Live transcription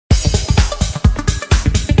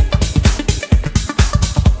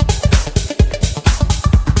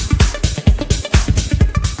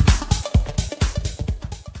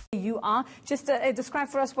are. Just describe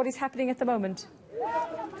for us what is happening at the moment.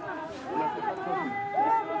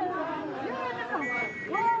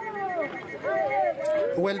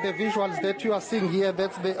 Well, the visuals that you are seeing here,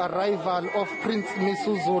 that's the arrival of Prince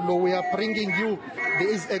Misuzulu. We are bringing you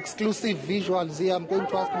these exclusive visuals here. I'm going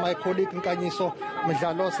to ask my colleague Nkanyiso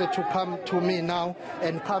Mdlalose to come to me now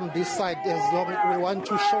and come this side as long. We want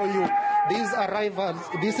to show you these arrivals.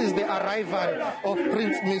 This is the arrival of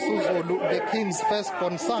Prince Misuzulu, the king's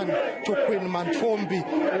firstborn son, to Queen Mantfombi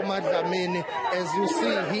Dlamini. As you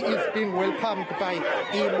see, he is being welcomed by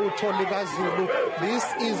Ibutho likaZulu. This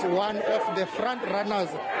is one of the front runners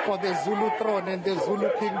for the Zulu throne and the Zulu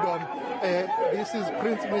kingdom. This is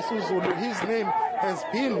Prince Misuzulu. His name has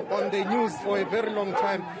been on the news for a very long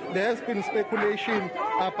time. There has been speculation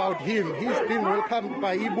about him. He's been welcomed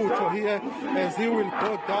by Ibutho here as he will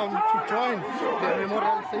go down to join the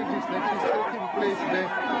memorial service that is taking place there.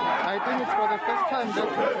 I think it's for the first time that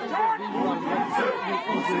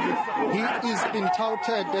he is been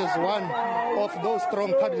touted as one of those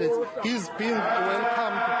strong candidates. He's been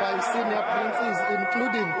welcomed by senior princes,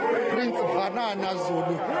 including Prince Vanana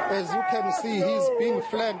Zulu. As you can see, he's being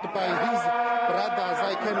flanked by his brothers.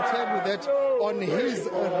 I can tell you that on his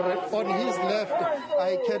left,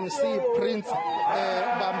 I can see Prince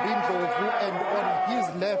Bambindlovu, and on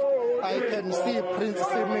his left, I can see Prince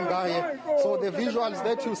Simingaye. So the visuals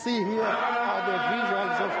that you see here are the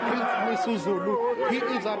visuals of Prince Misuzulu. He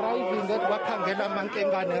is arriving at Wakangela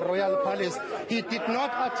Mankengane Royal Palace. He did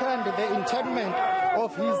not attend the interment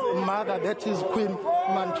of his mother, that is Queen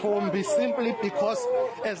Mantfombi, simply because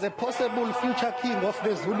as a possible future king of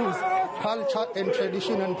the Zulus, culture and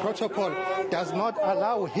tradition and protocol does not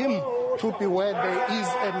allow him to be where there is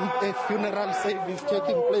a funeral service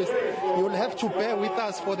taking place. You'll have to bear with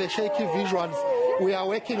us for the shaky visuals. We are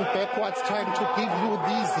working backwards trying to give you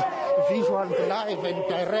these visuals live and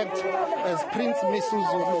direct as Prince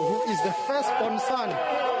Misuzulu, who is the firstborn son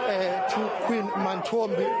to Queen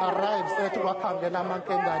Mantfombi, arrives at Wakangela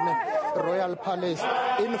Mankengane Royal Palace.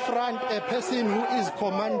 In front, a person who is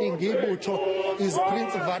commanding Ibutho is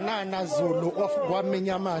Prince Vanana Zulu of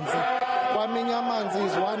Kwaminyamanzi. Kwaminyamanzi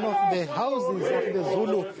is one of the houses of the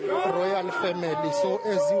Zulu royal family. So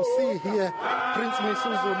as you see here, Prince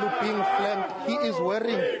Misuzulu being flanked, he is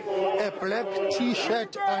wearing a black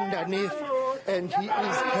t-shirt underneath, and he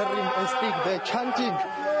is carrying a stick. They're chanting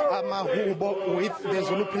Amahubo with the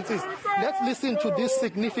Zulu princes. Let's listen to this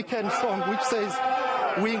significant song which says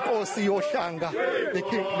Winkosi Yoshanga, the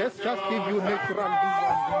king. Let's just give you natural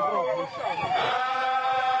visuals.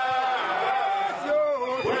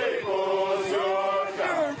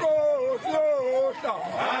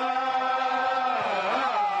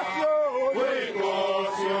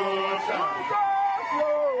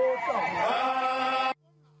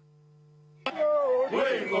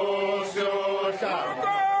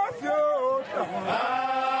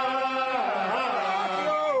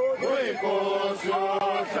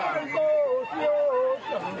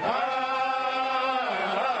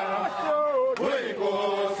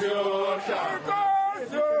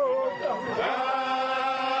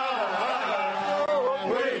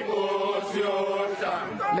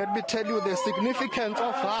 Let me tell you the significance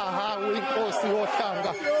of Ha Winkosi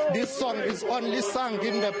Yoshanga. This song is only sung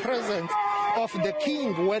in the presence of the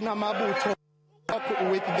king when Amabutho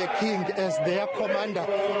with the king as their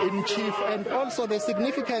commander-in-chief. And also the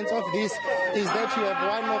significance of this is that you have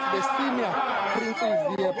one of the senior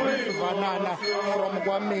princes here, Prince Vanana from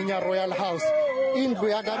Kwaminya Royal House. Indlu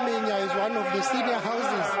yaKaminya is one of the senior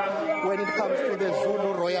houses when it comes to the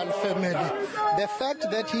Zulu royal family. The fact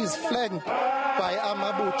that he is flanked by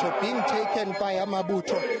Amabutho, being taken by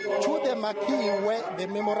Amabutho to the marquee where the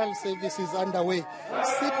memorial service is underway,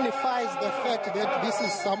 signifies the fact that this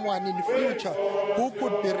is someone in future who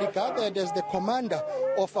could be regarded as the commander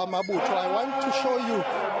of Amabutho. I want to show you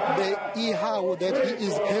the Ihau that he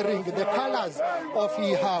is carrying, the colors of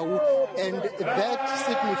Ihau, and that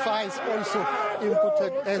signifies also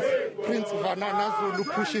inputted as Prince Vanana Zulu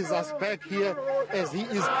pushes us back here as he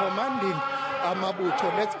is commanding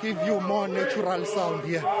Amabutho. Let's give you more natural sound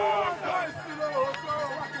here.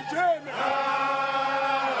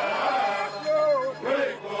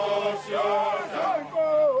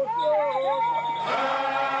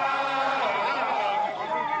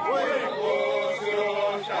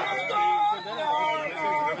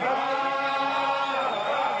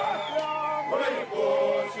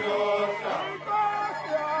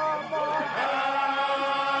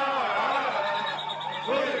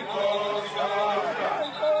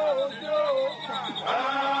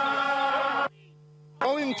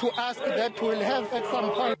 To ask that we'll have at some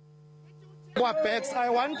point backs. I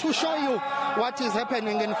want to show you what is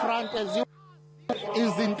happening in front as you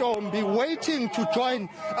is Ntombi waiting to join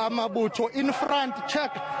Amabutho in front.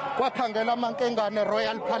 Check Kwakhangela Mankengane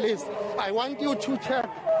Royal Palace. I want you to check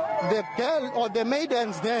the girl or the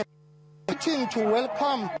maidens there waiting to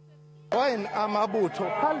welcome join Amabutho.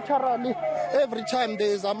 Culturally, every time there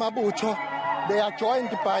is Amabutho, they are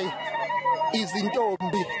joined by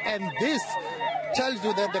Ntombi, and this tells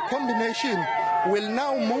you that the combination will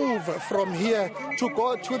now move from here to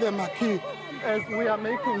go to the marquee as we are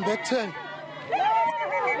making the turn.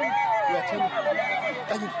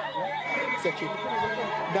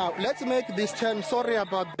 Now let's make this turn. Sorry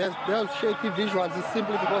about those shaky visuals. It's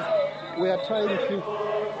simply because we are trying to keep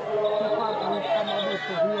up with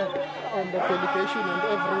Amabutho here and the delegation and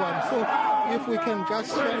everyone. So if we can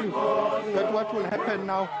just show you that what will happen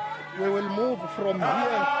now, we will move from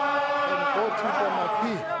here and go to the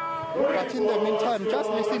marquee. But in the meantime, just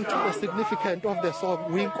listen to the significance of the song,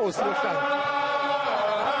 Winkosi Yohlanga.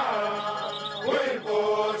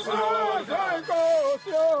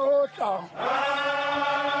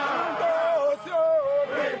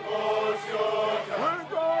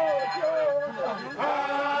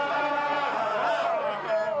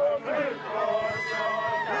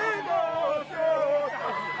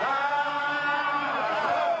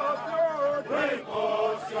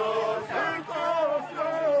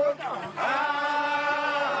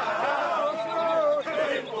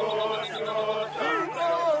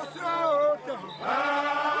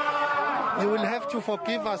 You will have to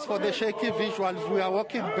forgive us for the shaky visuals. We are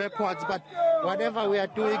walking backwards, but whatever we are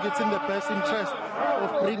doing, it's in the best interest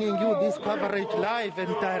of bringing you this coverage live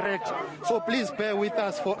and direct. So please bear with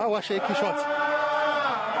us for our shaky shots.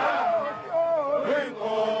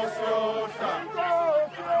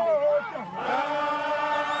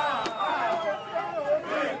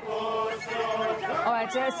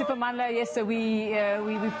 Sipamandla, yes, so we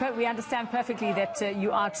understand perfectly that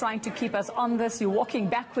you are trying to keep us on this. You're walking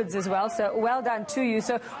backwards as well, so well done to you.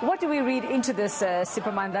 So what do we read into this,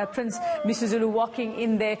 Sipamandla? Prince Misuzulu walking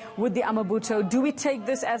in there with the Amabutho. Do we take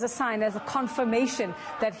this as a sign, as a confirmation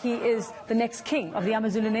that he is the next king of the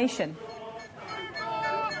AmaZulu nation?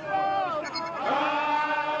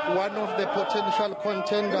 One of the potential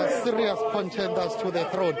contenders, serious contenders to the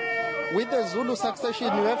throne. With the Zulu succession,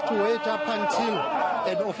 you have to wait up until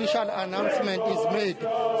an official announcement is made.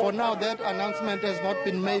 For now, that announcement has not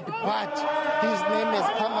been made, but his name has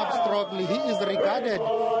come up strongly. He is regarded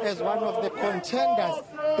as one of the contenders.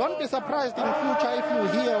 Don't be surprised in future if you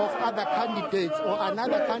hear of other candidates or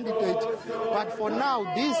another candidate. But for now,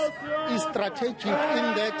 this is strategic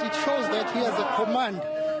in that it shows that he has a command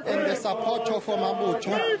and the support of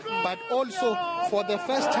Amabutho, but also for the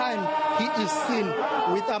first time he is seen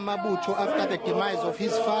with Amabutho after the demise of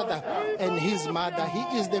his father and his mother. He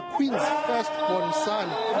is the Queen's firstborn son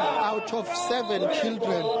out of 7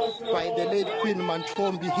 children by the late Queen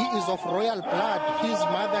Mantfombi. He is of royal blood. His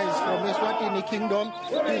mother is from Eswatini Kingdom.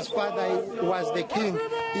 His father was the king.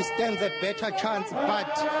 He stands a better chance, but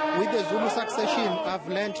with the Zulu succession, I've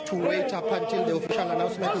learned to wait up until the official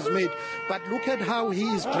announcement is made. But look at how he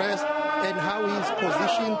is dressed and how he is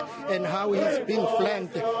positioned and how he is being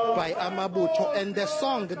flanked by Amabutho, and the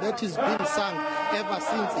song that is being sung ever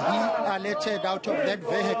since he alerted out of that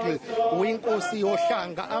vehicle, Winkosi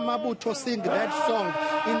Yohlanga. Amabutho sing that song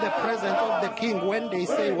in the presence of the king when they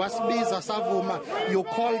say, Wasbiza Savuma, you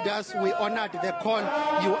called us, we honored the call,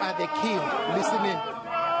 you are the king. Listen in.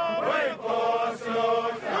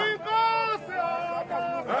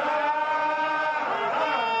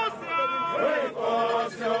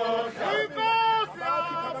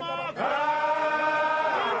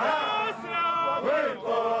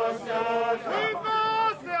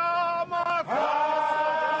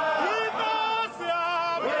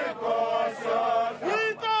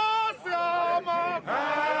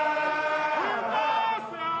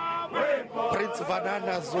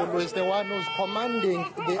 Zulu is the one who's commanding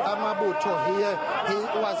the Amabutho here. He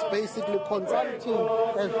was basically consulting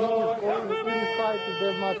as he is going inside the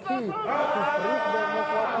marquee to brief them of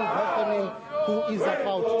what is happening, who is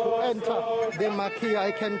about to enter the marquee.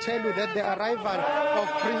 I can tell you that the arrival of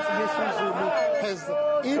Prince Misuzulu has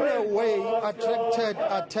in a way attracted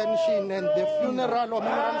attention, and the funeral or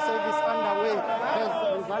memorial service underway has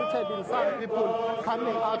resulted in some people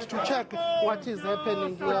coming out to check what is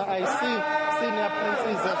happening here. I see senior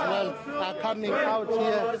princes as well are coming out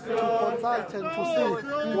here to consult and to see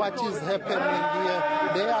what is happening here.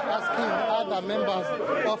 They are asking other members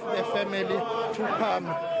of the family to come,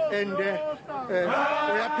 and we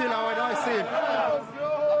appeal our I see.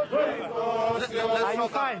 Are you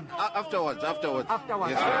fine? Afterwards. Afterwards.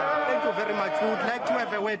 Yes, sir. Thank you very much. We would like to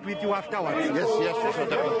have a word with you afterwards. Yes, sir,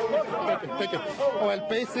 definitely. Thank you. Well,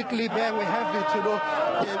 basically, there we have it. You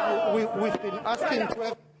know, we've been asking to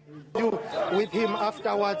have you with him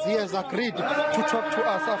afterwards. He has agreed to talk to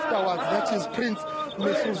us afterwards. That is Prince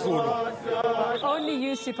Misuzulu. Only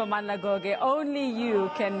you, Siphamandla Goge, only you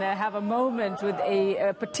can have a moment with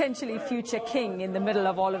a potentially future king in the middle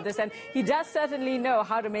of all of this. And he does certainly know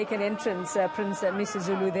how to make an entrance, Prince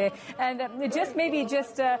Misuzulu there. And just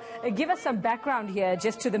give us some background here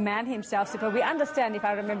just to the man himself, Sipha. We understand, if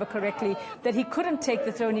I remember correctly, that he couldn't take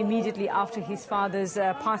the throne immediately after his father's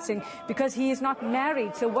passing because he is not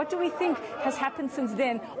married. So what do we think has happened since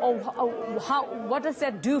then? Or what does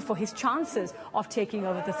that do for his chances of taking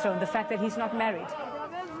over the throne, the fact that he's not married?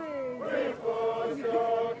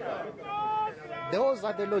 Those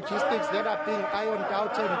are the logistics that are being ironed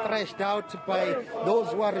out and thrashed out by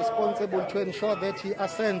those who are responsible to ensure that he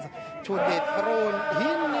ascends to the throne.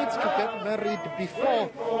 He needs to get married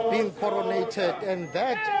before being coronated, and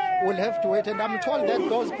that will have to wait. And I'm told that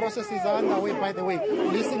those processes are underway, by the way.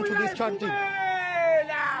 Listen to this chanting.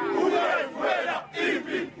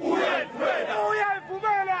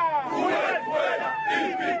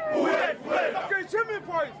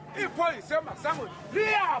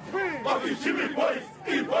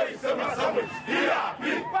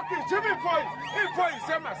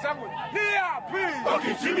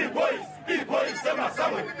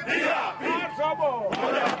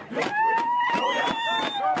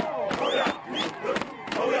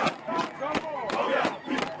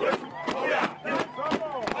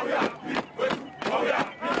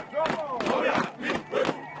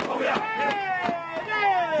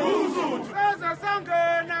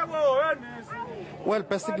 Well,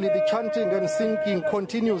 basically the chanting and singing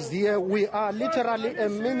continues here. We are literally a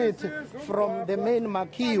minute from the main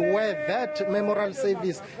marquee where that memorial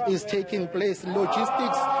service is taking place.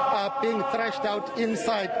 Logistics are being thrashed out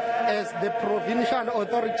inside as the provincial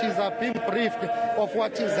authorities are being briefed of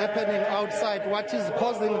what is happening outside, what is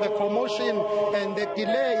causing the commotion and the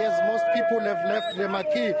delay, as most people have left the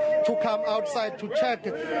marquee to come outside to check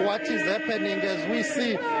what is happening, as we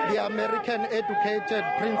see the American-educated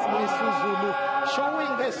Prince Misuzulu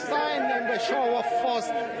showing a sign and a show of force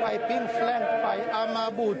by being flanked by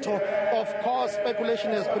Amabuto. Of course,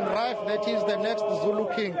 speculation has been rife that he is the next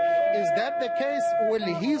Zulu king. Is that the case?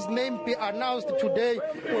 Will his name be announced today?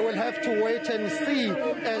 We will have to wait and see,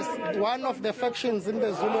 as one of the factions in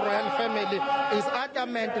the Zulu royal family is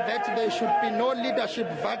adamant that there should be no leadership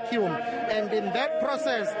vacuum. And in that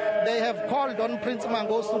process, they have called on Prince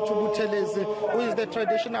Mangosuthu Buthelezi, who is the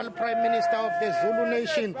traditional prime minister of the Zulu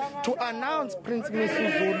nation, to announce Prince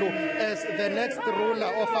Misuzulu as the next ruler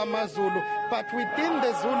of AmaZulu. But within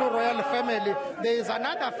the Zulu royal family, there is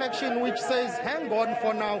another faction which says, hang on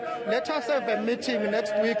for now, let us have a meeting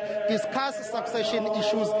next week, discuss succession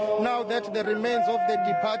issues now that the remains of the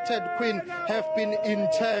departed queen have been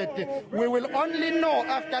interred. We will only know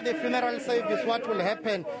after the funeral service what will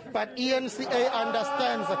happen, but ENCA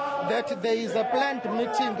understands that there is a planned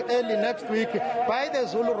meeting early next week by the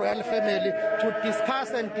Zulu royal family to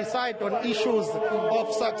discuss and decide on issues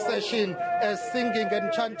of succession, as singing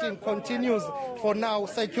and chanting continues. For now,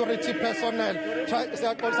 security personnel as we see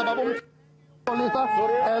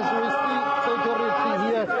security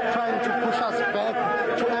here trying to push us back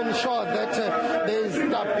to ensure that there is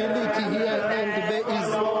stability here and there is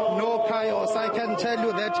no chaos. I can tell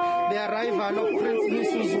you that the arrival of Prince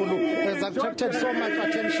Misuzulu has attracted so much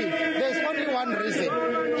attention. There's only one reason.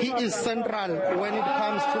 He is central when it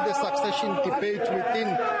comes to the succession debate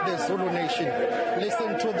within the Zulu nation.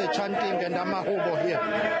 Listen to the chanting and amahubo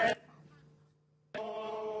here.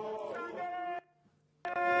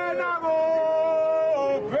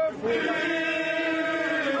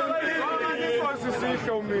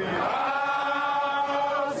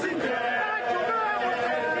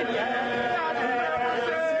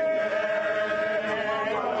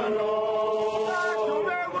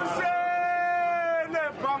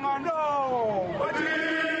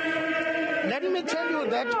 Let me tell you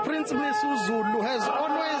that Prince Misuzulu has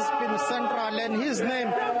always been central, and his name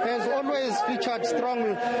has always featured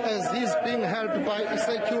strongly as he's being held by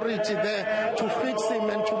security there to fix him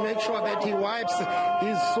and to make sure that he wipes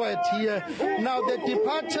his sweat here. Now, the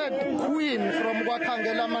departed queen from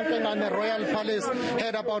Wakangela Mantengane Royal Palace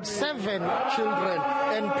had about 7 children,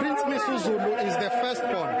 and Prince Misuzulu is the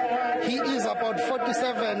firstborn. He is about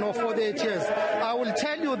 47 or 48 years. I will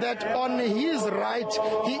tell you that on his right,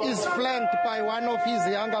 he is flanked by one of his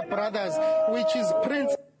younger brothers, which is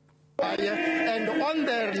Prince Aya, and on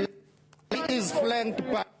their left, he is flanked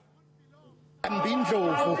by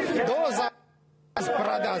Mbindlovu. Those are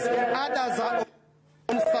brothers. Others are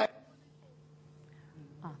on side.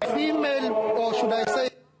 Female, or should I say,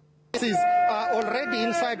 are already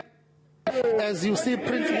inside. As you see,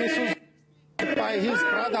 Prince Misuzulu by his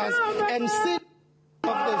brothers, and see of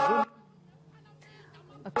the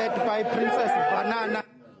Zulu by Princess Banana.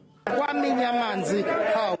 Kwaminyamanzi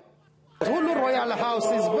House. Zulu Royal House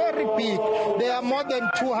is very big. There are more than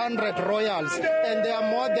 200 royals, and there are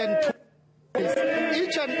more than 2.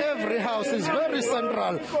 Each and every house is very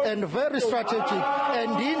central and very strategic,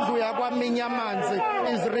 and Indlu yaKwaMinyamanzi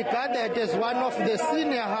is regarded as one of the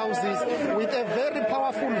senior houses with a very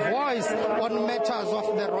powerful voice on matters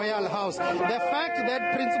of the royal house. The fact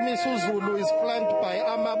that Prince Misuzulu is flanked by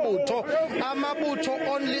Amabutho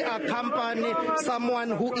only accompany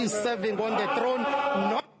someone who is serving on the throne,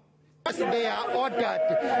 not they are ordered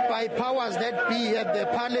by powers that be at the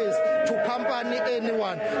palace to accompany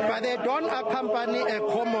anyone, but they don't accompany a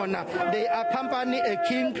commoner. They accompany a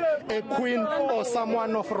king, a queen, or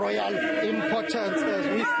someone of royal importance. As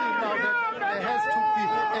we see now that there has to be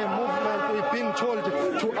a movement, we're being told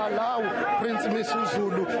to allow Prince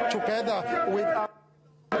Misuzulu together with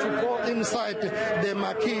to go inside the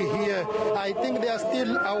marquee here. I think they are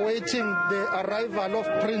still awaiting the arrival of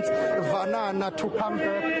Prince Vanana to come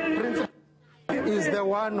back. Prince is the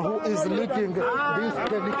one who is leading this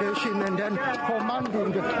delegation and then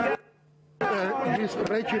commanding these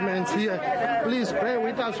regiments here. Please bear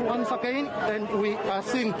with us once again, and we are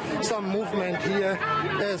seeing some movement here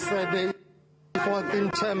as they in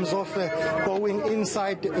terms of going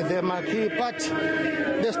inside the marquee. But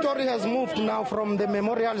the story has moved now from the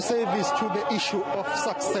memorial service to the issue of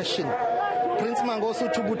succession. Prince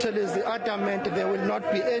Mangosu Tubutele is adamant there will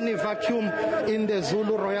not be any vacuum in the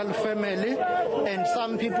Zulu royal family, and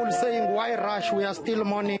some people saying, why rush, we are still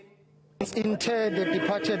mourning. Inter the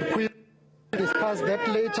departed queen, discuss that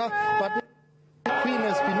later, but Queen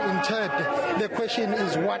has been interred. The question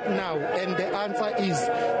is what now? And the answer is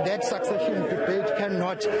that succession debate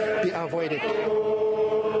cannot be avoided.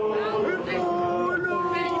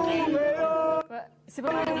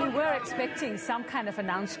 We were expecting some kind of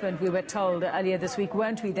announcement. We were told earlier this week,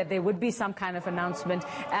 weren't we, that there would be some kind of announcement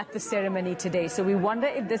at the ceremony today. So we wonder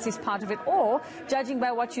if this is part of it, or, judging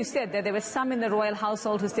by what you said, that there were some in the royal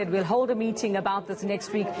household who said we'll hold a meeting about this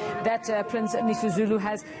next week, that Prince Misuzulu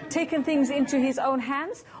has taken things into his own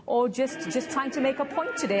hands, or just trying to make a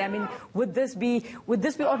point today. I mean, would this be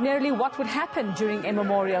ordinarily what would happen during a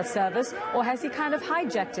memorial service, or has he kind of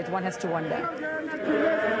hijacked it? One has to wonder.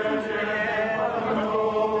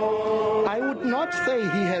 I would not say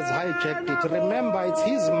he has hijacked it. Remember, it's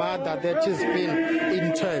his mother that has been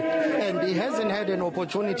interred, and he hasn't had an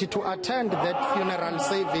opportunity to attend that funeral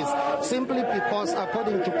service simply because,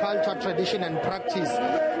 according to culture, tradition and practice,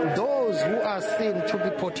 those who are seen to be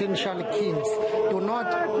potential kings do not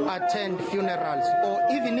attend funerals, or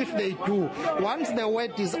even if they do, once the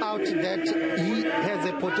word is out that he has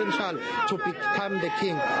a potential to become the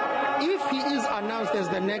king, if he is announced as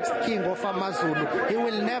the next king of AmaZulu, he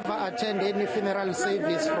will never attend any funeral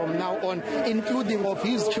service from now on, including of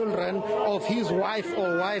his children, of his wife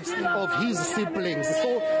or wives, of his siblings.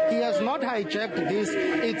 So he has not hijacked this.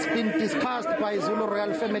 It's been discussed by Zulu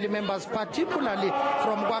royal family members, particularly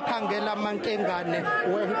from Wakangela Mankengane,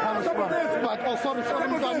 where he comes from. But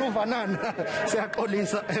Vanana,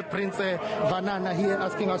 Prince Vanana here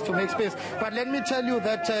asking us to make space. But let me tell you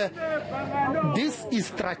that this is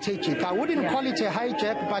strategic. I wouldn't call it a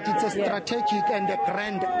hijack, but it's a strategic and a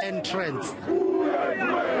grand entrance.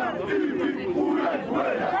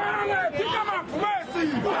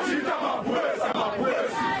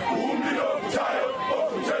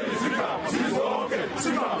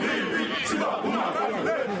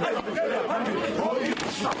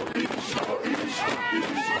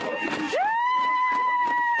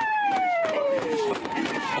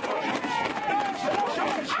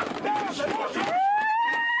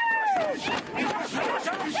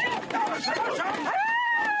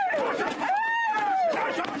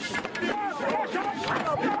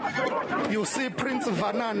 You see Prince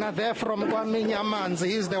Vanana there from KwaMinyamanzi.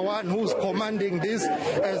 He's the one who's commanding this.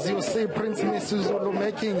 As you see Prince Misuzulu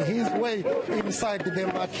making his way inside the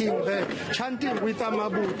marquee there, chanting with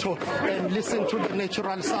Amabutho, and listen to the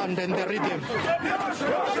natural sound and the rhythm.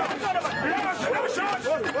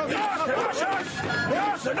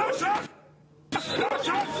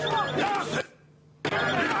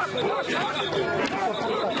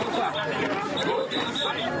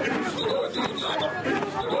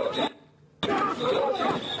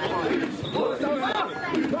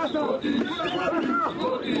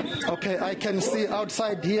 Okay, I can see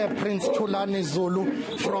outside here Prince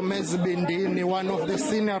Dlamini-Zulu from Ezibindini, one of the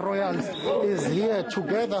senior royals, is here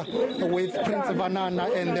together with Prince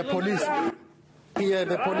Vanana and the police. Here,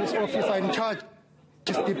 the police officer in charge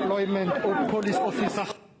is deployment of police officer.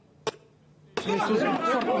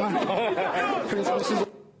 Misuzulu. Prince Misuzulu.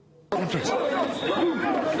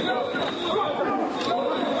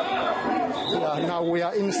 Yeah, now we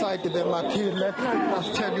are inside the marquee. Let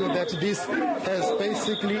us tell you that this has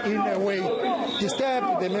basically, in a way,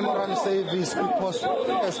 disturbed the memorial service because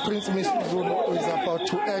as Prince Misuzulu is about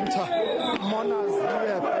to enter, monarchs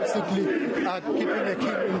here basically are keeping a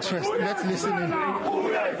keen interest. Let's listen in.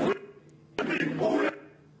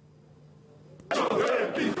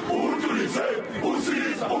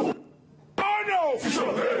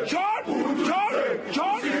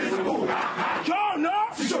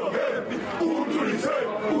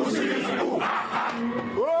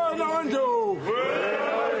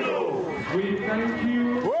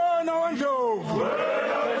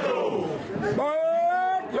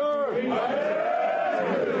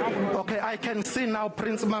 Okay, I can see now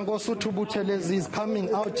Prince Mangosuthu Buthelezi is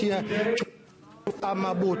coming out here to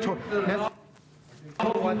Amabuto. Let's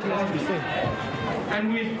know what he has to say.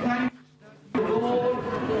 And we thank the Lord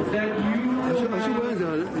that you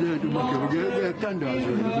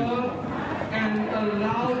and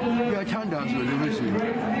allow them.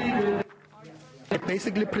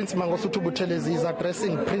 Basically, Prince Mangosuthu Buthelezi is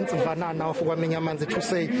addressing Prince Vanana of Wamenyamanzi to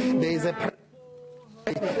say there is a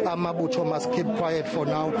Amabuto must keep quiet for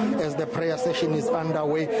now as the prayer session is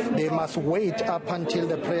underway. They must wait up until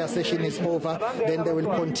the prayer session is over. Then they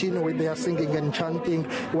will continue with their singing and chanting.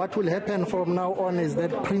 What will happen from now on is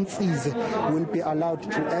that princes will be allowed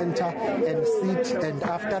to enter and sit, and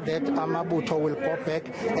after that Amabuto will go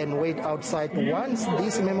back and wait outside. Once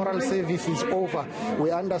this memorial service is over, we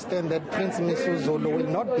understand that Prince Misuzulu will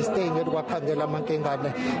not be staying at Wapangela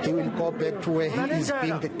Mankengane. He will go back to where he is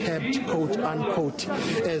being kept, quote unquote,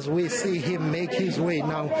 as we see him make his way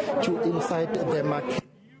now to inside the marquee.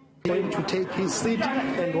 Going to take his seat,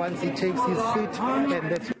 and once he takes his seat, and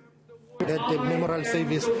that the memorial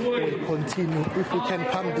service will continue. If we can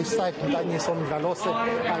come this side, I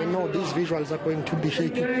know these visuals are going to be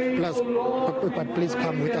shaky. Plus, but please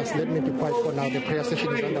come with us. Let me be quiet for now. The prayer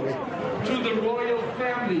session is underway. To the royal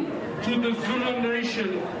family, to the Zulu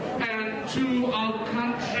nation, and to our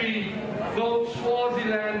country, both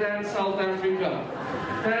Swaziland and South Africa,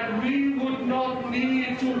 that we would not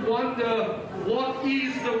need to wonder what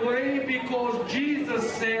is the way, because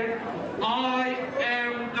Jesus said, I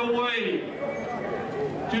am the way.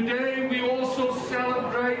 Today we also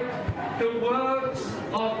celebrate the words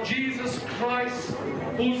of Jesus Christ,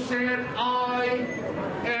 who said, I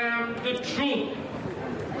am the truth.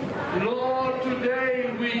 Lord,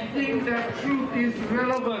 today we think that truth is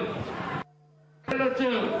relevant,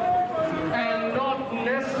 relative, and not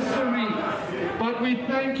necessary, but we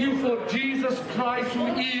thank you for Jesus Christ, who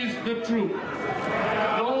is the truth.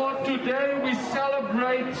 Lord, today we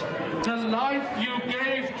celebrate the life you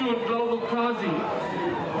gave to Ndlovukazi.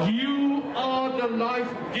 You are the life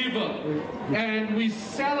giver, and we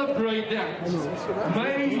celebrate that.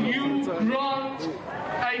 May you grant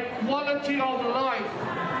a quality of life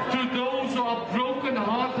to those who are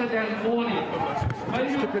broken-hearted and mourning. May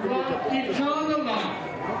you grant eternal life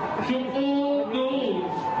to all those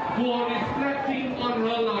who are reflecting on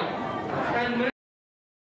her life. And may